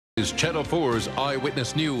Is Channel 4's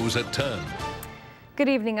Eyewitness News at 10. Good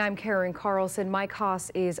evening, I'm Karen Carlson. Mike Haas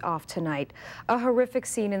is off tonight. A horrific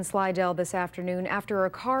scene in Slidell this afternoon after a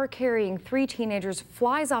car carrying 3 teenagers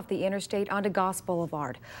flies off the interstate onto Goss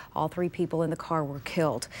Boulevard. All 3 people in the car were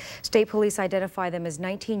killed. State police identify them as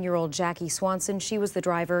 19-year-old Jackie Swanson, she was the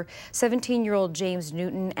driver, 17-year-old James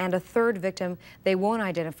Newton, and a 3rd victim they won't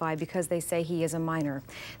identify because they say he is a minor.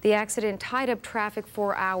 The accident tied up traffic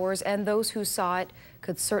for hours, and those who saw it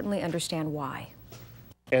could certainly understand why.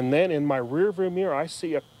 And then in my rearview mirror, I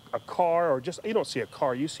see a car, or just, you don't see a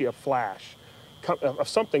car, you see a flash of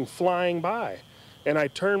something flying by. And I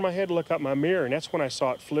turned my head to look up my mirror, and that's when I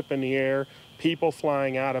saw it flip in the air, people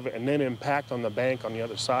flying out of it, and then impact on the bank on the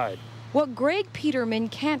other side. What Greg Peterman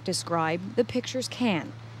can't describe, the pictures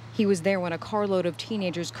can. He was there when a carload of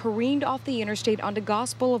teenagers careened off the interstate onto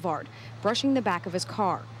Goss Boulevard, brushing the back of his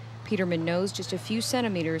car. Peterman knows just a few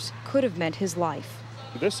centimeters could have meant his life.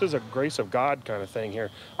 This is a grace of God kind of thing here.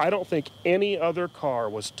 I don't think any other car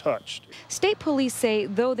was touched. State police say,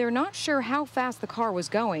 though they're not sure how fast the car was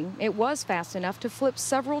going, it was fast enough to flip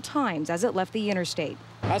several times as it left the interstate.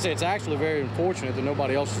 I say it's actually very unfortunate that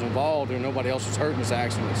nobody else is involved or nobody else is hurt in this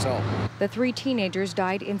accident itself. The 3 teenagers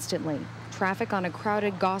died instantly. Traffic on a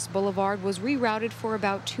crowded Goss Boulevard was rerouted for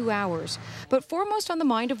about 2 hours. But foremost on the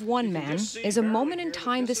mind of one man is a moment in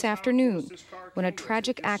time this afternoon when a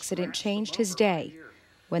tragic accident changed his day.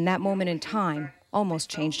 When that moment in time almost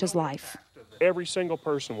changed his life. Every single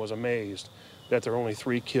person was amazed that there were only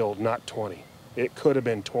 3 killed, not 20. It could have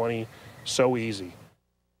been 20, so easy.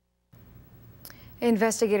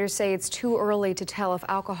 Investigators say it's too early to tell if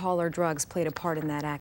alcohol or drugs played a part in that accident.